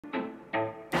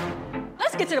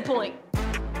get to the point.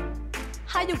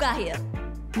 How you got here?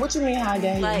 What you mean how I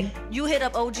got here? Like, you hit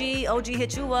up OG, OG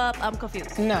hit you up, I'm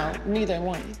confused. No, neither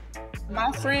one.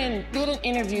 My friend did an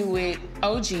interview with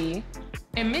OG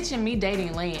and mentioned me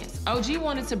dating Lance. OG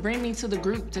wanted to bring me to the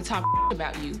group to talk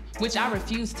about you, which I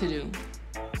refused to do.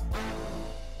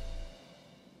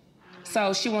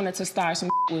 So she wanted to start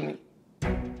some with me. As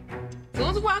soon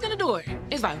as we walk in the door,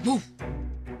 it's like, woof.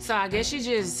 So I guess she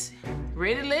just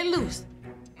ready to let loose.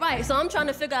 Right, so I'm trying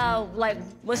to figure out, like,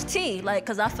 what's T? Like,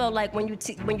 cause I felt like when you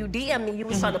DM me, you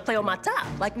was trying to play on my top.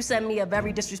 Like, you sent me a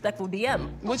very disrespectful DM.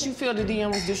 What you feel the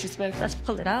DM was disrespectful? Let's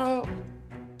pull it out.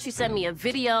 She sent me a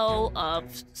video of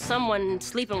someone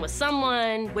sleeping with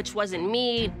someone, which wasn't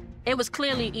me. It was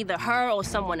clearly either her or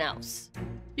someone else.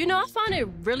 You know, I find it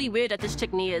really weird that this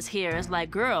chick Nia is here. It's like,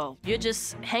 girl, you're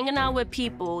just hanging out with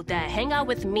people that hang out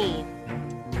with me.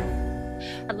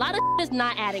 A lot of is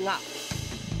not adding up.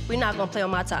 We're not gonna play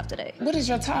on my top today. What is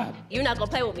your top? You're not gonna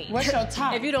play with me. What's your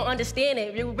top? If you don't understand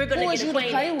it, we're gonna get acquainted. Who is you to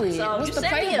play with? So What's you the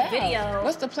sent play me about? a video.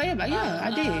 What's the play about? Yeah,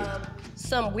 I did.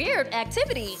 Some weird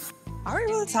activities. Are we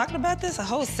really talking about this? A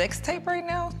whole sex tape right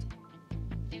now?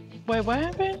 Wait, what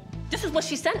happened? This is what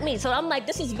she sent me, so I'm like,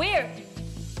 this is weird.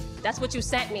 That's what you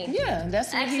sent me. Yeah,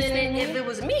 that's what he sent me. If it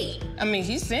was me. I mean,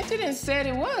 he sent it and said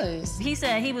it was. He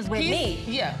said he was with me.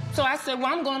 Yeah. So I said,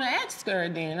 well, I'm gonna ask her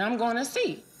then. I'm gonna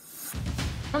see.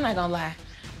 I'm not gonna lie.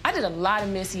 I did a lot of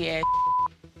messy ass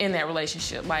in that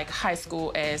relationship, like high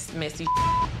school ass messy.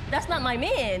 That's not my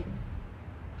man.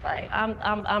 Like,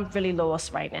 I'm really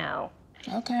lost right now.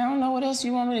 Okay, I don't know what else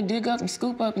you want me to dig up and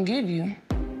scoop up and give you.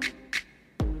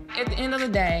 At the end of the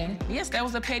day, yes, that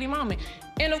was a petty moment.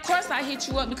 And of course I hit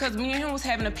you up because me and him was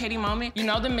having a petty moment. You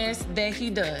know the mess that he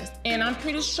does. And I'm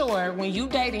pretty sure when you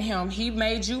dated him, he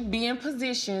made you be in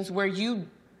positions where you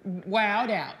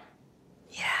wowed out.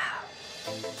 Yeah.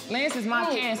 Lance is my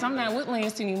pants. I'm not with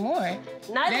Lance anymore.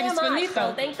 Neither am I,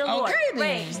 so thank the Lord. Okay,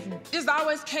 then. Right. There's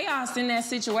always chaos in that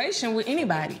situation with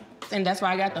anybody. And that's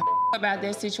why I got the about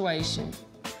that situation.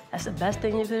 That's the best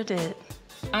thing you could have did.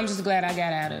 I'm just glad I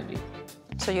got out of it.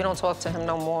 So you don't talk to him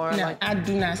no more? No, I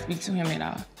do not speak to him at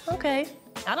all. Okay.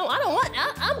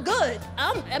 I'm good.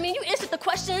 I mean, you answered the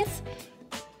questions.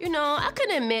 You know, I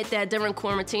can admit that during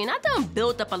quarantine, I done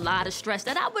built up a lot of stress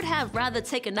that I would have rather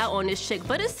taken out on this chick,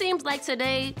 but it seems like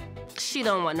today, she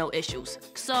don't want no issues.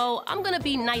 So I'm gonna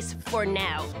be nice for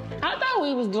now. I thought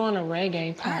we was doing a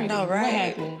reggae party. I know,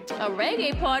 right? What happened? A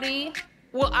reggae party?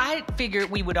 Well, I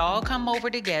figured we would all come over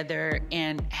together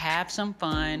and have some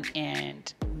fun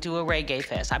and do a reggae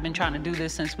fest. I've been trying to do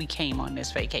this since we came on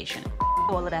this vacation.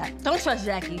 All of that. Don't trust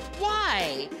Jackie.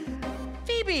 Why?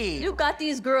 Phoebe. You got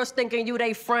these girls thinking you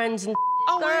they friends and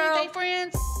Oh, girl. were they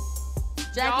friends?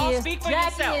 Jackie speak for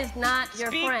yourself. Jackie is not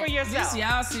your Speak friend. for yourself. This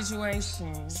y'all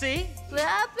situation. See?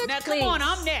 Now Come on,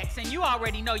 I'm next, and you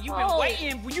already know you've been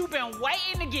waiting. You've been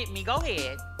waiting to get me. Go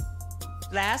ahead.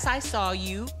 Last I saw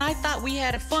you, I thought we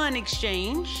had a fun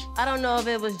exchange. I don't know if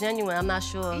it was genuine. I'm not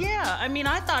sure. Yeah, I mean,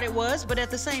 I thought it was, but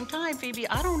at the same time, Phoebe,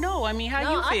 I don't know. I mean, how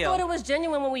you feel? I thought it was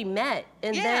genuine when we met,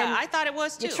 and yeah, then I thought it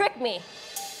was too. you tricked me.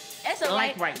 It's all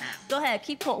Like right now. Go ahead,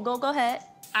 go ahead.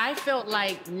 I felt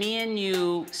like me and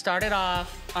you started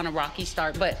off on a rocky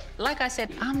start, but like I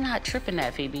said, I'm not tripping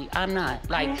that, Phoebe. I'm not.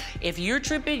 Like, if you're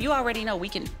tripping, you already know we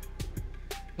can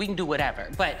do whatever.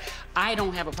 But I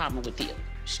don't have a problem with you,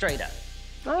 straight up.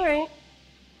 All right.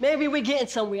 Maybe we're getting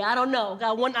somewhere. I don't know.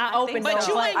 Got one eye open. But though.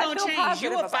 you ain't gonna change.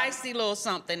 positive You a about feisty little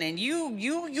something, and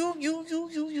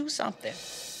you something.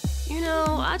 You know,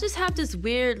 I just have this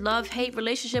weird love-hate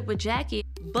relationship with Jackie.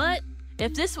 But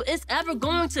if this is ever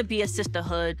going to be a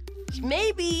sisterhood,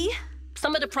 maybe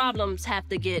some of the problems have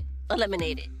to get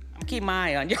eliminated. I'm keep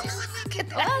my eye on you.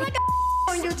 Well, I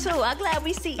got on you too. I'm glad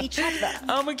we see each other.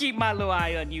 I'm gonna keep my little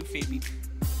eye on you, Phoebe.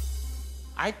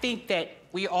 I think that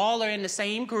we all are in the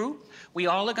same group. We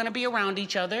all are gonna be around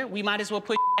each other. We might as well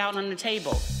put out on the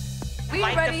table.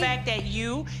 Like ready. the fact that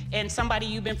you and somebody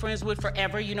you've been friends with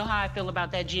forever, you know how I feel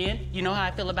about that Jen? You know how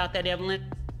I feel about that Evelyn?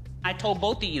 I told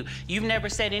both of you, you've never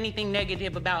said anything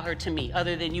negative about her to me,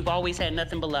 other than you've always had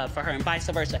nothing but love for her, and vice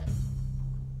versa.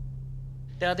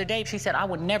 The other day, she said, I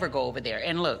would never go over there.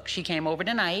 And look, she came over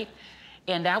tonight,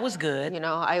 and that was good. You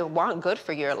know, I want good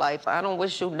for your life. I don't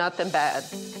wish you nothing bad.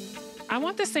 I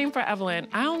want the same for Evelyn.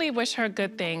 I only wish her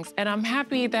good things, and I'm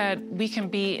happy that we can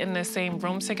be in the same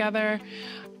room together.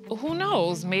 Who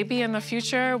knows? Maybe in the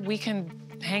future, we can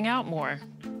hang out more.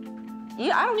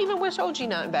 Yeah, I don't even wish OG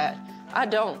nothing bad. I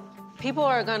don't. People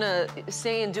are gonna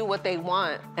say and do what they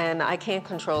want, and I can't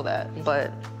control that.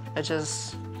 But it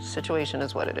just, situation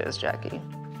is what it is, Jackie.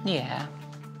 Yeah.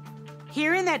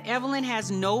 Hearing that Evelyn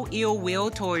has no ill will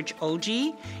towards OG,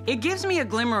 it gives me a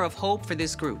glimmer of hope for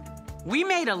this group. We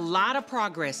made a lot of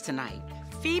progress tonight.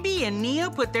 Feby and Nia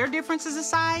put their differences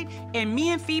aside, and me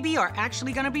and Feby are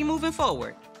actually gonna be moving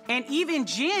forward. And even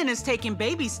Jen is taking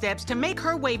baby steps to make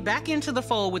her way back into the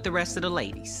fold with the rest of the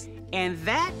ladies. And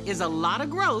that is a lot of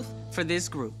growth for this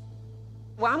group.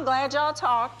 Well, I'm glad y'all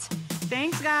talked.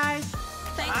 Thanks, guys.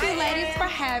 Thank you, ladies, for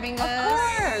having us.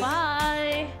 Of course.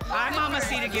 Bye. Bye, Mama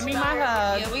Cita. Give me my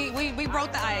hug. Yeah, we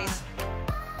broke the ice.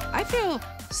 I feel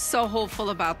so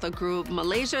hopeful about the group.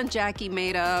 Malaysia and Jackie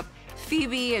made up.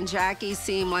 Feby and Jackie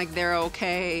seem like they're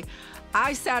okay.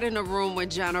 I sat in a room with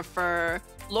Jennifer.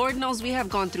 Lord knows we have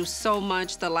gone through so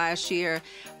much the last year,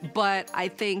 but I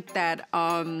think that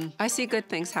I see good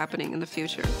things happening in the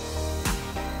future.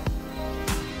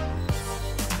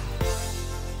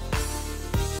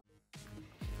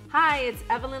 Hi, it's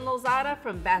Evelyn Lozada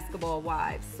from Basketball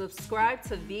Wives. Subscribe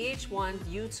to VH1's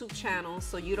YouTube channel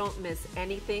so you don't miss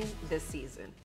anything this season.